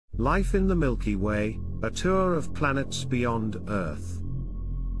Life in the Milky Way, a tour of planets beyond Earth.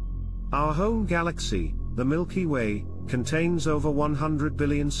 Our home galaxy, the Milky Way, contains over 100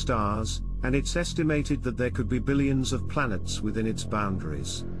 billion stars, and it's estimated that there could be billions of planets within its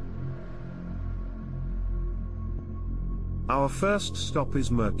boundaries. Our first stop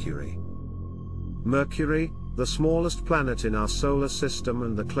is Mercury. Mercury, the smallest planet in our solar system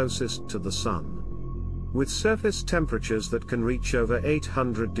and the closest to the Sun. With surface temperatures that can reach over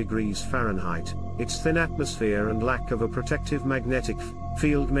 800 degrees Fahrenheit, its thin atmosphere and lack of a protective magnetic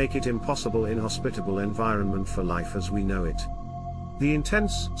field make it impossible inhospitable environment for life as we know it. The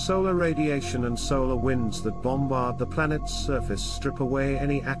intense solar radiation and solar winds that bombard the planet's surface strip away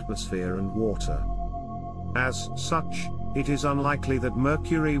any atmosphere and water. As such, it is unlikely that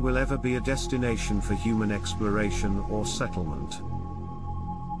Mercury will ever be a destination for human exploration or settlement.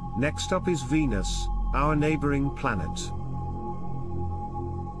 Next up is Venus, our neighboring planet.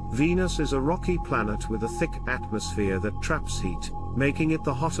 Venus is a rocky planet with a thick atmosphere that traps heat, making it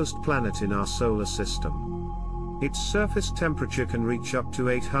the hottest planet in our solar system. Its surface temperature can reach up to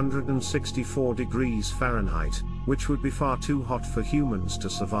 864 degrees Fahrenheit, which would be far too hot for humans to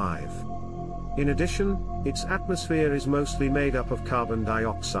survive. In addition, its atmosphere is mostly made up of carbon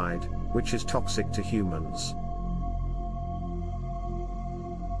dioxide, which is toxic to humans.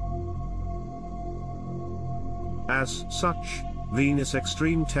 As such, Venus'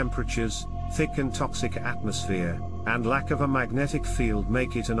 extreme temperatures, thick and toxic atmosphere, and lack of a magnetic field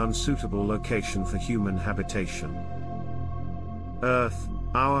make it an unsuitable location for human habitation. Earth,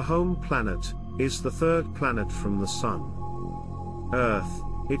 our home planet, is the third planet from the Sun. Earth,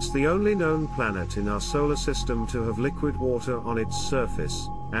 it's the only known planet in our solar system to have liquid water on its surface,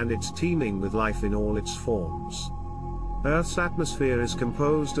 and it's teeming with life in all its forms. Earth's atmosphere is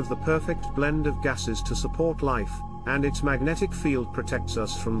composed of the perfect blend of gases to support life, and its magnetic field protects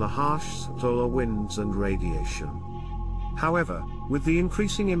us from the harsh solar winds and radiation. However, with the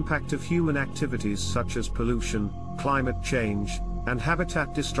increasing impact of human activities such as pollution, climate change, and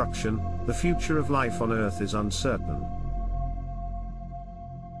habitat destruction, the future of life on Earth is uncertain.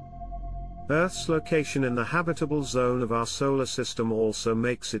 Earth's location in the habitable zone of our solar system also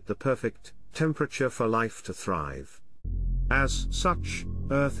makes it the perfect temperature for life to thrive. As such,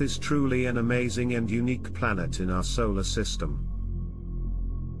 Earth is truly an amazing and unique planet in our solar system.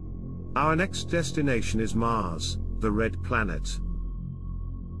 Our next destination is Mars, the red planet.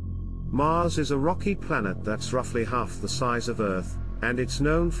 Mars is a rocky planet that's roughly half the size of Earth, and it's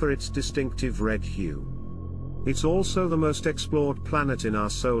known for its distinctive red hue. It's also the most explored planet in our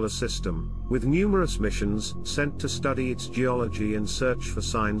solar system, with numerous missions sent to study its geology and search for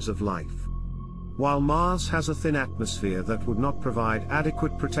signs of life. While Mars has a thin atmosphere that would not provide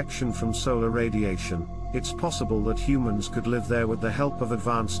adequate protection from solar radiation, it's possible that humans could live there with the help of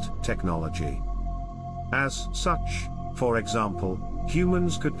advanced technology. As such, for example,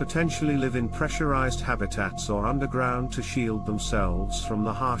 humans could potentially live in pressurized habitats or underground to shield themselves from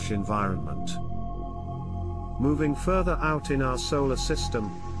the harsh environment. Moving further out in our solar system,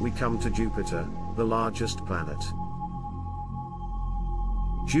 we come to Jupiter, the largest planet.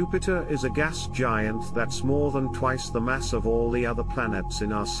 Jupiter is a gas giant that's more than twice the mass of all the other planets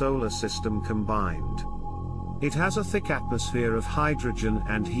in our solar system combined. It has a thick atmosphere of hydrogen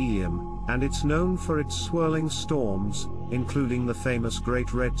and helium, and it's known for its swirling storms, including the famous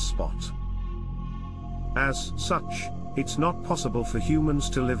Great Red Spot. As such, it's not possible for humans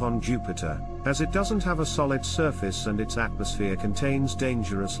to live on Jupiter, as it doesn't have a solid surface and its atmosphere contains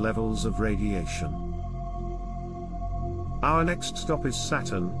dangerous levels of radiation. Our next stop is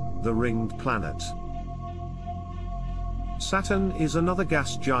Saturn, the ringed planet. Saturn is another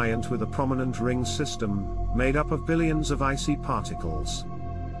gas giant with a prominent ring system, made up of billions of icy particles.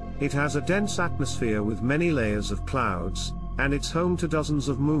 It has a dense atmosphere with many layers of clouds, and it's home to dozens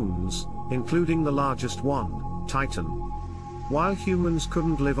of moons, including the largest one, Titan. While humans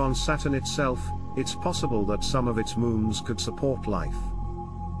couldn't live on Saturn itself, it's possible that some of its moons could support life.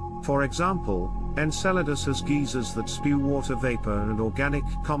 For example, Enceladus has geysers that spew water vapor and organic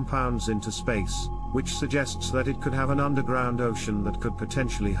compounds into space, which suggests that it could have an underground ocean that could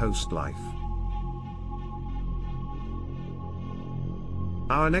potentially host life.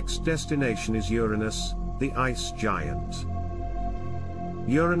 Our next destination is Uranus, the ice giant.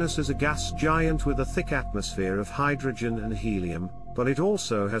 Uranus is a gas giant with a thick atmosphere of hydrogen and helium, but it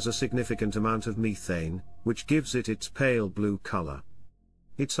also has a significant amount of methane, which gives it its pale blue color.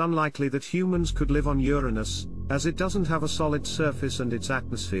 It's unlikely that humans could live on Uranus, as it doesn't have a solid surface and its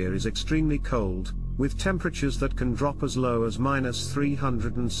atmosphere is extremely cold, with temperatures that can drop as low as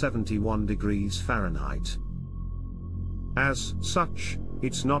 -371 degrees Fahrenheit. As such,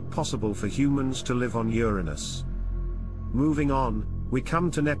 it's not possible for humans to live on Uranus. Moving on, we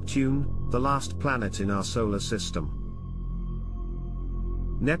come to Neptune, the last planet in our solar system.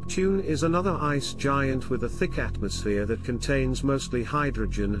 Neptune is another ice giant with a thick atmosphere that contains mostly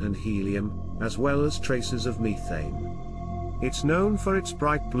hydrogen and helium, as well as traces of methane. It's known for its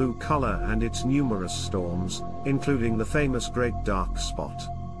bright blue color and its numerous storms, including the famous Great Dark Spot.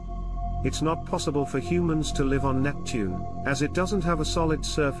 It's not possible for humans to live on Neptune, as it doesn't have a solid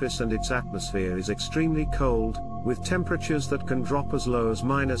surface and its atmosphere is extremely cold, with temperatures that can drop as low as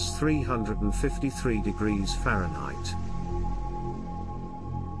 -353 degrees Fahrenheit.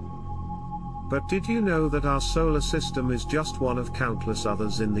 But did you know that our solar system is just one of countless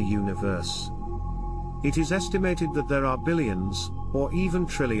others in the universe? It is estimated that there are billions, or even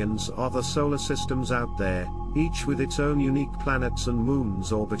trillions, other solar systems out there, each with its own unique planets and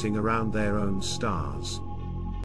moons orbiting around their own stars.